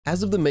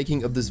As of the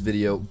making of this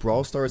video,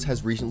 Brawl Stars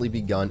has recently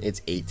begun its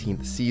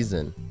 18th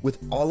season.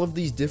 With all of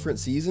these different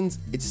seasons,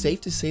 it's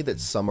safe to say that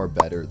some are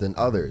better than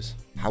others.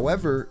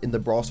 However, in the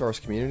Brawl Stars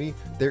community,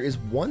 there is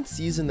one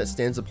season that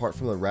stands apart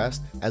from the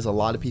rest, as a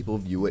lot of people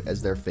view it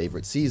as their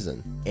favorite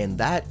season, and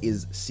that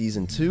is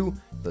Season 2,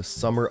 the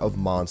Summer of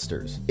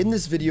Monsters. In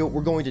this video,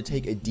 we're going to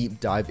take a deep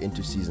dive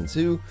into Season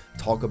 2,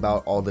 talk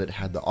about all that it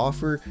had to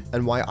offer,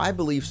 and why I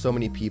believe so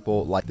many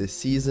people like this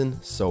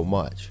season so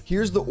much.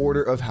 Here's the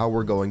order of how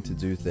we're going to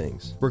do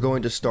things. We're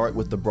going to start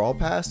with the Brawl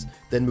Pass,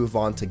 then move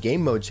on to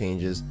game mode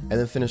changes, and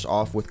then finish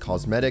off with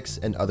cosmetics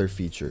and other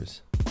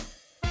features.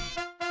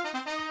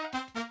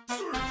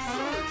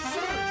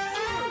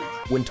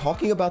 When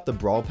talking about the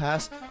Brawl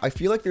Pass, I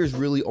feel like there's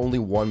really only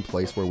one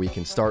place where we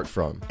can start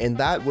from, and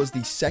that was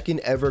the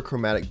second ever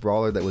chromatic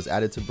brawler that was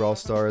added to Brawl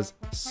Stars,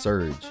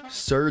 Surge.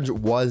 Surge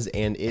was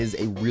and is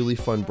a really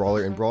fun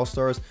brawler in Brawl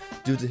Stars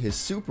due to his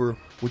super,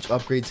 which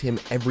upgrades him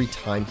every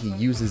time he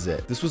uses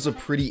it. This was a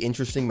pretty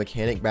interesting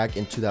mechanic back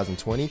in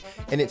 2020,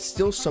 and it's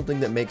still something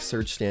that makes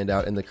Surge stand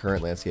out in the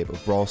current landscape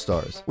of Brawl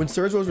Stars. When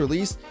Surge was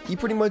released, he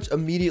pretty much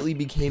immediately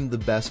became the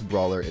best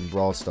brawler in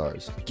Brawl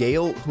Stars.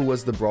 Gale, who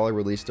was the brawler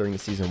released during the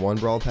Season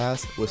 1 Brawl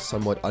Pass, was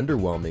somewhat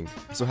underwhelming,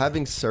 so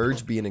having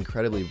Surge be an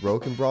incredibly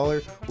broken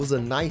brawler was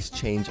a nice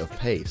change of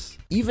pace.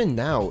 Even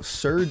now,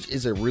 Surge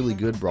is a really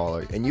good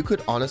brawler, and you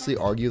could honestly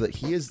argue that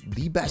he is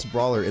the best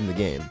brawler in the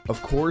game.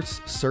 Of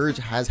course, Surge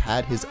has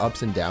had his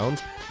ups and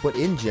downs, but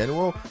in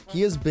general,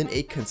 he has been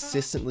a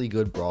consistently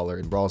good brawler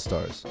in Brawl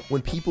Stars.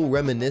 When people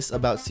reminisce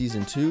about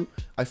Season 2,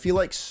 I feel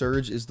like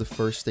Surge is the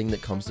first thing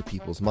that comes to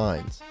people's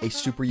minds. A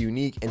super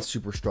unique and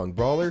super strong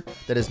brawler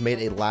that has made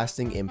a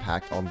lasting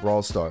impact on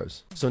Brawl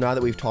Stars. So now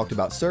that we've talked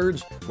about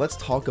Surge, let's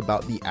talk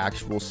about the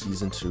actual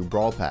Season 2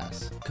 Brawl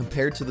Pass.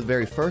 Compared to the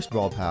very first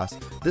Brawl Pass,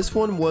 this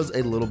one was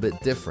a little bit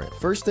different.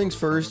 First things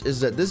first is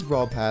that this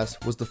Brawl Pass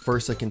was the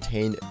first that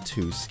contained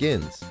 2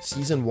 skins.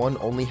 Season 1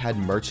 only had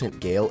Merchant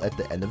Gale at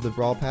the end of the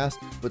Brawl Pass,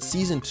 but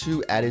Season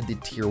 2 added the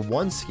Tier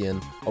 1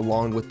 skin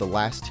along with the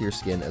last tier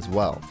skin as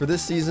well. For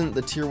this season,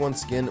 the Tier 1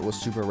 skin was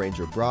Super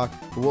Ranger Brock,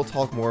 but we'll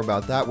talk more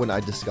about that when I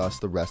discuss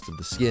the rest of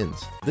the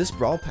skins. This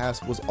Brawl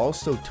Pass was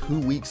also 2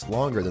 weeks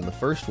longer than the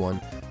first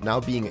one, now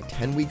being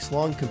 10 weeks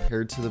long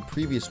compared to the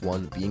previous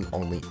one being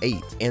only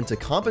 8. And to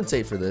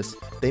compensate for this,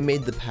 they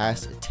made the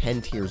pass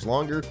 10 tiers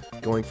longer,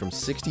 going from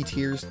 60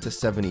 tiers to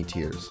 70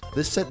 tiers.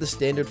 This set the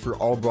standard for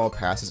all Brawl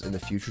Passes in the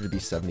future to be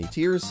 70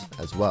 tiers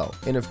as well.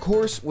 And of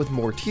course, with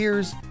more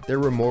tiers, there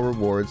were more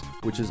rewards,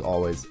 which is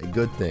always a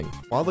good thing.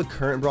 While the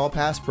current Brawl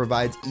Pass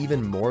provides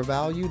even more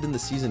value than the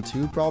Season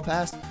 2 Brawl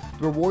Pass, the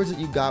rewards that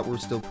you got were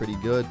still pretty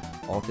good,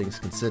 all things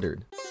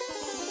considered.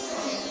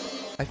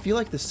 I feel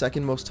like the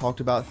second most talked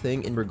about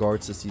thing in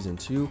regards to Season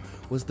 2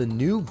 was the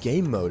new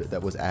game mode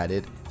that was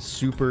added,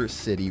 Super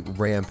City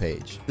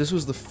Rampage. This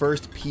was the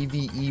first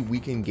PvE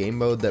weekend game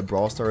mode that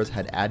Brawl Stars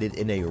had added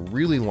in a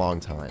really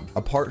long time.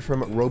 Apart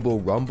from Robo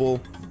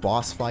Rumble,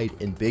 Boss Fight,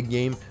 and Big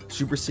Game,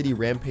 Super City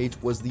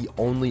Rampage was the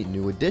only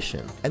new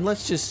addition. And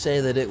let's just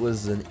say that it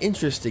was an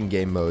interesting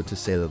game mode to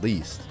say the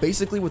least.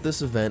 Basically with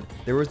this event,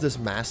 there was this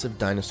massive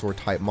dinosaur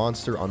type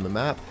monster on the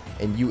map,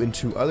 and you and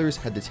 2 others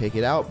had to take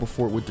it out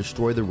before it would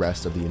destroy the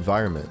rest of the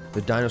environment.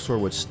 The dinosaur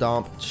would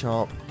stomp,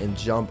 chomp, and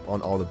jump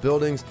on all the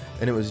buildings,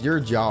 and it was your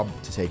job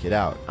to take it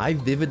out. I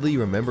vividly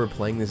remember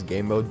playing this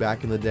game mode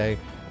back in the day,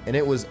 and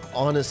it was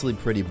honestly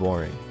pretty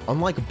boring.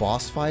 Unlike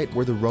Boss Fight,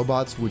 where the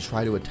robots would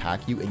try to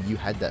attack you and you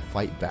had that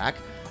fight back,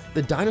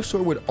 the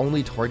dinosaur would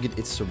only target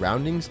its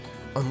surroundings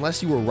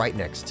unless you were right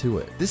next to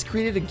it. This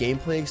created a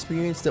gameplay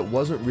experience that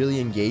wasn't really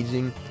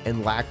engaging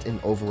and lacked in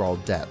overall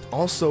depth.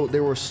 Also,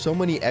 there were so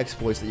many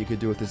exploits that you could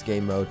do with this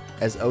game mode,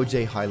 as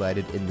OJ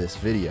highlighted in this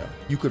video.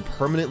 You could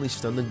permanently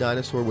stun the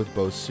dinosaur with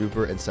both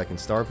super and second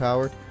star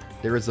power.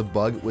 There is a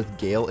bug with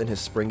Gale and his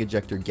spring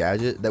ejector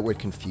gadget that would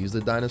confuse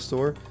the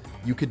dinosaur.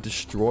 You could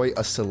destroy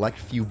a select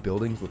few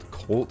buildings with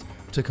Colt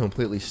to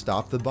completely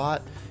stop the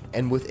bot,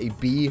 and with a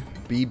B,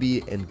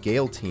 BB, and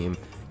Gale team,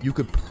 you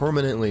could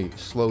permanently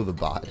slow the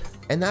bot.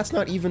 And that's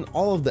not even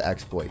all of the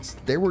exploits.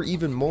 There were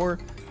even more,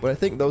 but I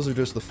think those are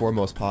just the 4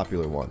 most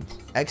popular ones.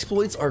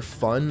 Exploits are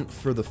fun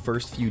for the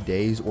first few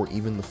days or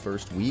even the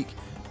first week,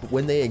 but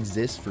when they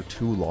exist for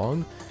too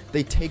long,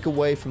 they take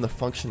away from the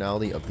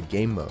functionality of the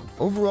game mode.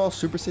 Overall,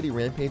 Super City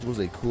Rampage was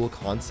a cool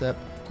concept,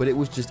 but it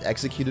was just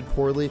executed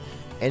poorly,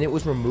 and it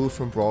was removed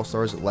from Brawl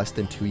Stars less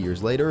than 2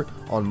 years later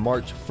on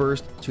March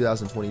 1st,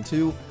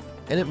 2022,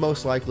 and it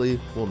most likely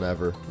will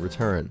never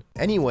return.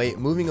 Anyway,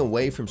 moving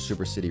away from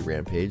Super City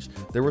Rampage,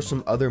 there were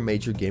some other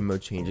major game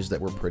mode changes that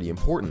were pretty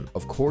important.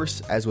 Of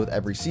course, as with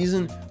every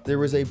season, there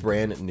was a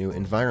brand new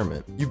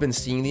environment. You've been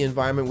seeing the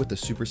environment with the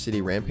Super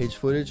City Rampage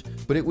footage,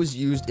 but it was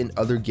used in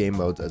other game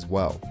modes as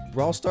well.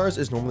 Brawl Stars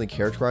is normally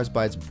characterized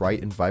by its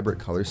bright and vibrant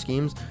color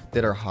schemes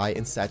that are high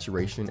in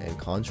saturation and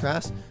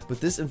contrast, but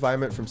this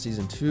environment from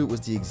Season 2 was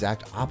the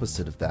exact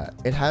opposite of that.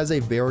 It has a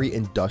very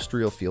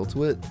industrial feel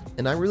to it,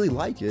 and I really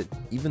like it,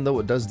 even though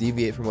it does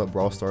deviate from what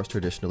Brawl Stars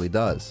traditionally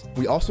does.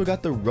 We also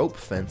got the rope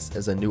fence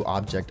as a new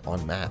object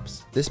on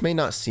maps. This may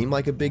not seem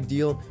like a big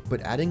deal,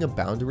 but adding a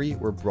boundary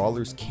where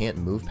brawlers can't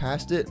move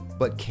past it,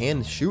 but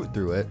can shoot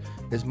through it,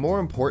 is more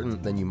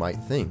important than you might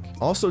think.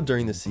 Also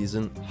during the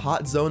season,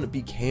 Hot Zone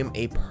became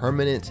a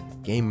permanent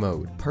game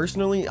mode.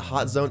 Personally,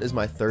 Hot Zone is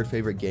my third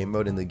favorite game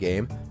mode in the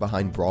game,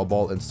 behind Brawl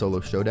Ball and Solo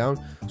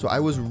Showdown, so I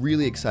was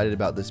really excited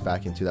about this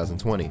back in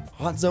 2020.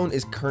 Hot Zone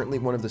is currently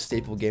one of the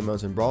staple game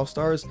modes in Brawl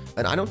Stars,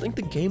 and I don't think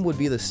the game would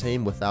be the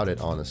same without it,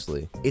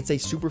 honestly. It's a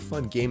super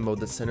fun game mode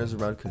that centers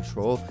around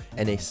control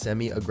and a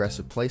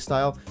semi-aggressive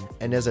playstyle,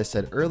 and as I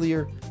said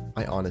earlier,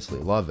 I honestly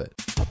love it.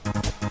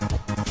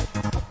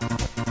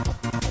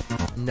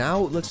 Now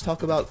let's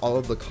talk about all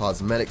of the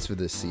cosmetics for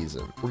this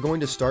season. We're going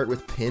to start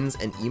with pins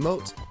and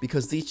emotes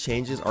because these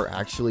changes are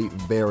actually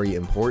very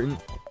important,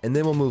 and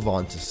then we'll move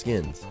on to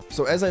skins.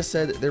 So as I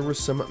said, there were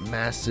some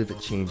massive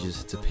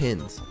changes to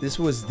pins. This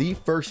was the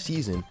first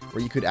season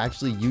where you could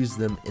actually use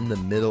them in the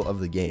middle of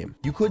the game.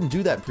 You couldn't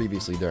do that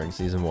previously during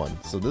season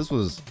 1, so this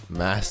was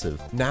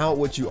massive. Now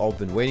what you all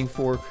been waiting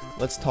for,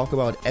 let's talk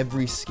about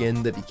every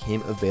skin that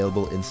became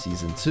available in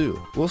season 2.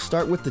 We'll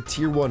start with the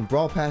tier 1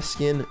 Brawl Pass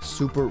skin,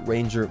 Super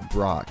Ranger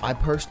Brock. I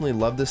personally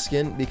love this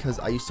skin because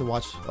I used to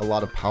watch a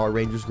lot of Power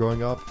Rangers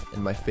growing up,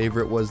 and my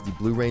favorite was the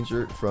Blue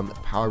Ranger from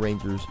Power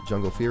Rangers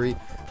Jungle Fury,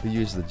 who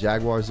used the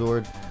Jaguar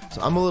Zord.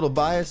 So I'm a little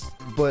biased,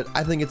 but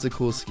I think it's a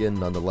cool skin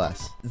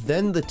nonetheless.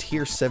 Then the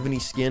tier 70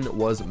 skin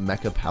was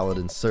Mecha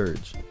Paladin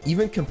Surge.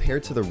 Even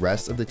compared to the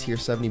rest of the tier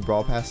 70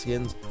 Brawl Pass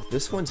skins,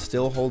 this one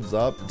still holds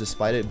up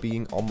despite it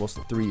being almost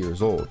 3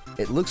 years old.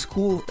 It looks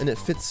cool and it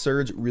fits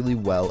Surge really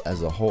well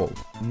as a whole.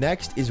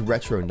 Next is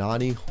Retro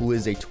Nani, who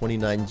is a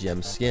 29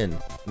 gem skin.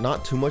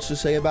 Not too much to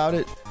say about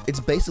it. It's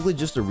basically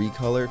just a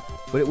recolor,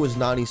 but it was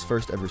Nani's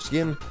first ever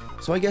skin,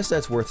 so I guess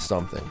that's worth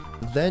something.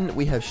 Then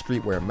we have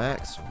Streetwear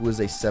Max, who is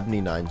a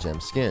 79 gem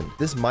skin.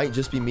 This might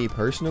just be me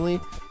personally,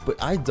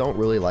 but I don't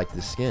really like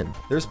this skin.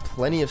 There's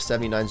plenty of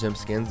 79 gem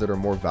skins that are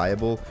more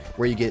valuable,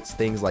 where you get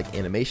things like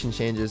animation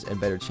changes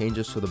and better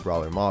changes to the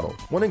brawler model.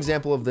 One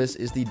example of this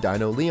is the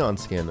Dino Leon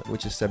skin,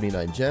 which is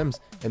 79 gems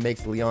and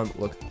makes Leon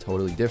look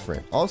totally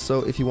different.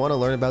 Also, if you want to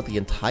learn about the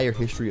entire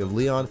history of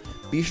Leon,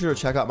 be sure to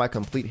check out my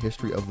complete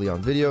history of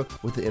Leon video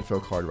with the info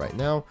card right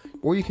now,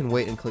 or you can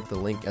wait and click the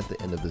link at the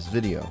end of this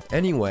video.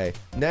 Anyway,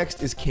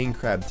 next is King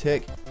Crab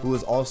Tick, who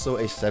is also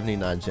a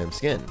 79 gem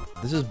skin.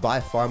 This is by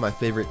far my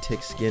favorite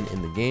Tick skin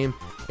in the game,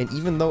 and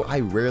even though I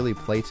rarely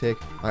play Tick,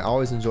 I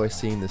always enjoy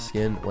seeing the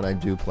skin when I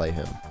do play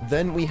him.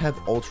 Then we have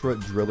Ultra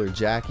Driller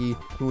Jackie,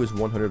 who is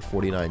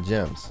 149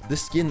 gems.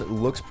 This skin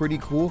looks pretty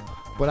cool,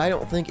 but I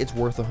don't think it's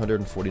worth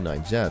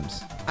 149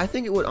 gems. I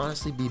think it would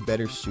honestly be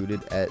better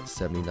suited at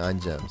 79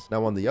 gems.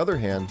 Now on the other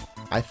hand,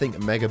 I think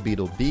Mega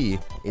Beetle B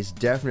is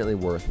definitely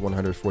worth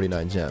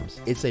 149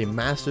 gems. It's a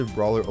massive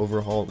brawler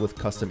overhaul with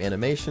custom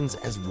animations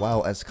as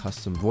well as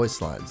custom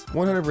voice lines.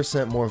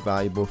 100% more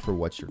valuable for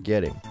what you're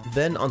getting.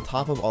 Then on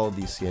top of all of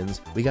these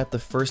skins, we got the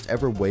first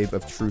ever wave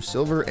of True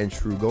Silver and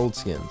True Gold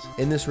skins.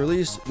 In this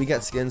release, we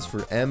got skins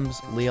for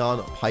Ems,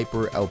 Leon,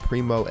 Piper, El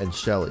Primo, and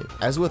Shelly.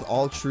 As with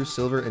all True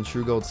Silver and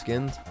True Gold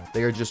skins,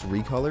 they are just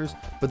recolors,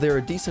 but they're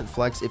a decent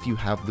flex if you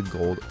have the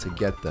gold to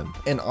get them.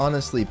 And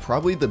honestly,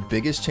 probably the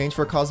biggest change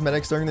for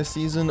cosmetics during this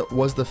season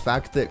was the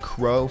fact that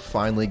Crow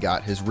finally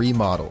got his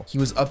remodel. He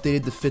was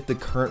updated to fit the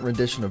current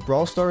rendition of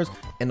Brawl Stars,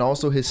 and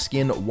also his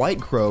skin White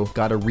Crow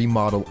got a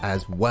remodel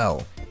as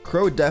well.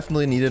 Crow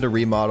definitely needed a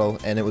remodel,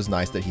 and it was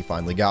nice that he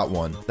finally got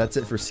one. That's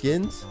it for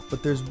skins,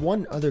 but there's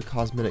one other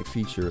cosmetic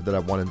feature that I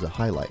wanted to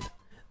highlight: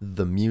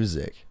 the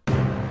music.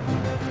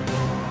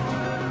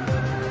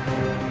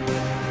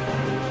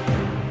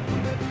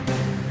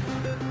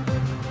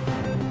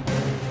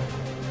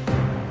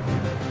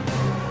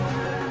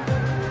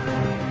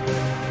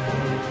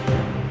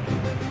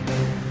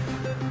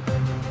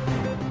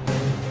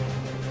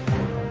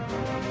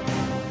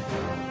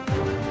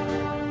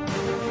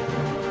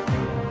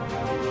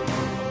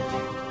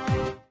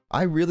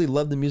 I really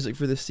love the music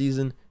for this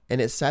season,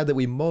 and it's sad that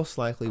we most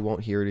likely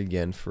won't hear it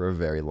again for a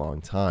very long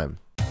time.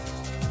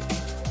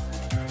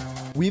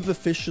 We've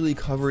officially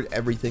covered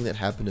everything that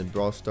happened in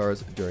Brawl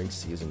Stars during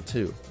Season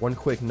 2. One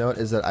quick note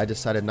is that I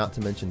decided not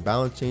to mention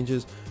balance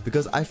changes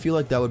because I feel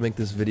like that would make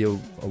this video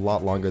a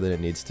lot longer than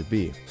it needs to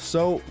be.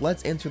 So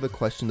let's answer the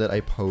question that I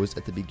posed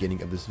at the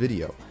beginning of this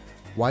video.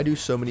 Why do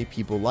so many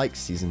people like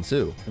Season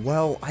 2?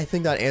 Well, I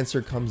think that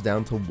answer comes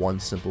down to one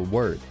simple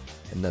word: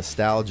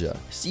 nostalgia.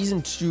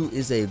 Season 2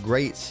 is a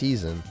great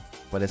season,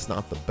 but it's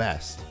not the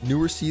best.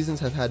 Newer seasons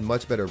have had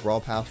much better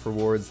Brawl Pass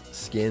rewards,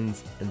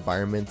 skins,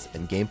 environments,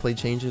 and gameplay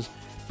changes,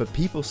 but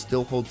people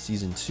still hold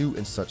Season 2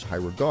 in such high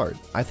regard.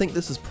 I think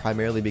this is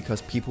primarily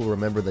because people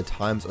remember the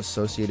times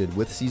associated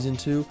with Season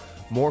 2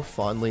 more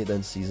fondly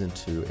than Season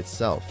 2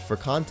 itself. For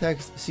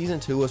context, Season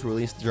 2 was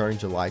released during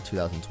July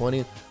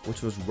 2020,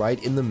 which was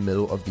right in the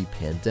middle of the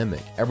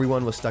pandemic.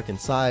 Everyone was stuck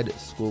inside,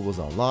 school was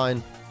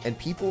online, and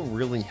people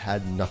really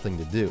had nothing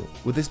to do.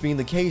 With this being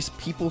the case,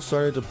 people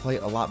started to play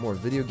a lot more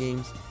video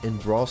games, and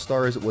Brawl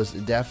Stars was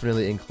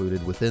definitely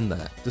included within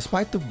that.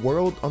 Despite the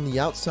world on the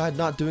outside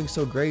not doing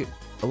so great,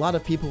 a lot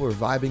of people were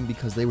vibing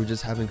because they were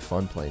just having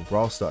fun playing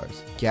Brawl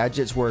Stars.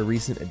 Gadgets were a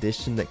recent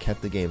addition that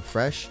kept the game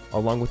fresh,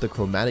 along with the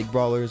chromatic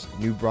brawlers.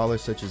 New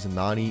brawlers such as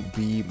Nani,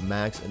 B,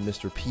 Max, and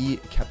Mr. P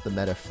kept the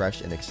meta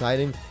fresh and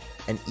exciting.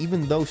 And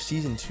even though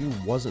Season 2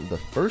 wasn't the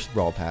first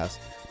Brawl Pass,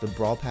 the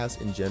Brawl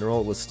Pass in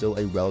general was still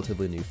a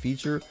relatively new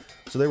feature,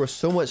 so there was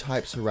so much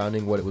hype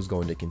surrounding what it was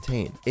going to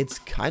contain. It's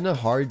kinda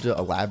hard to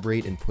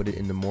elaborate and put it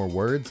into more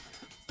words,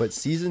 but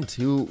Season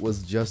 2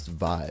 was just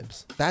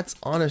vibes. That's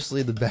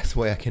honestly the best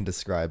way I can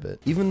describe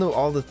it. Even though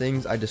all the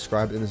things I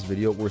described in this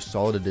video were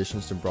solid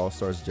additions to Brawl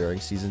Stars during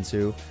Season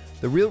 2,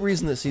 the real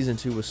reason that Season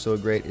 2 was so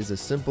great is as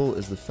simple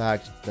as the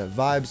fact that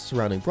vibes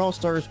surrounding Brawl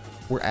Stars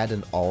were at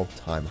an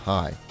all-time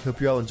high.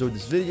 Hope you all enjoyed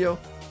this video.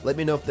 Let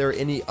me know if there are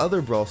any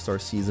other Brawl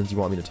Stars seasons you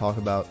want me to talk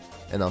about,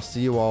 and I'll see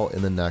you all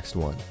in the next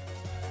one.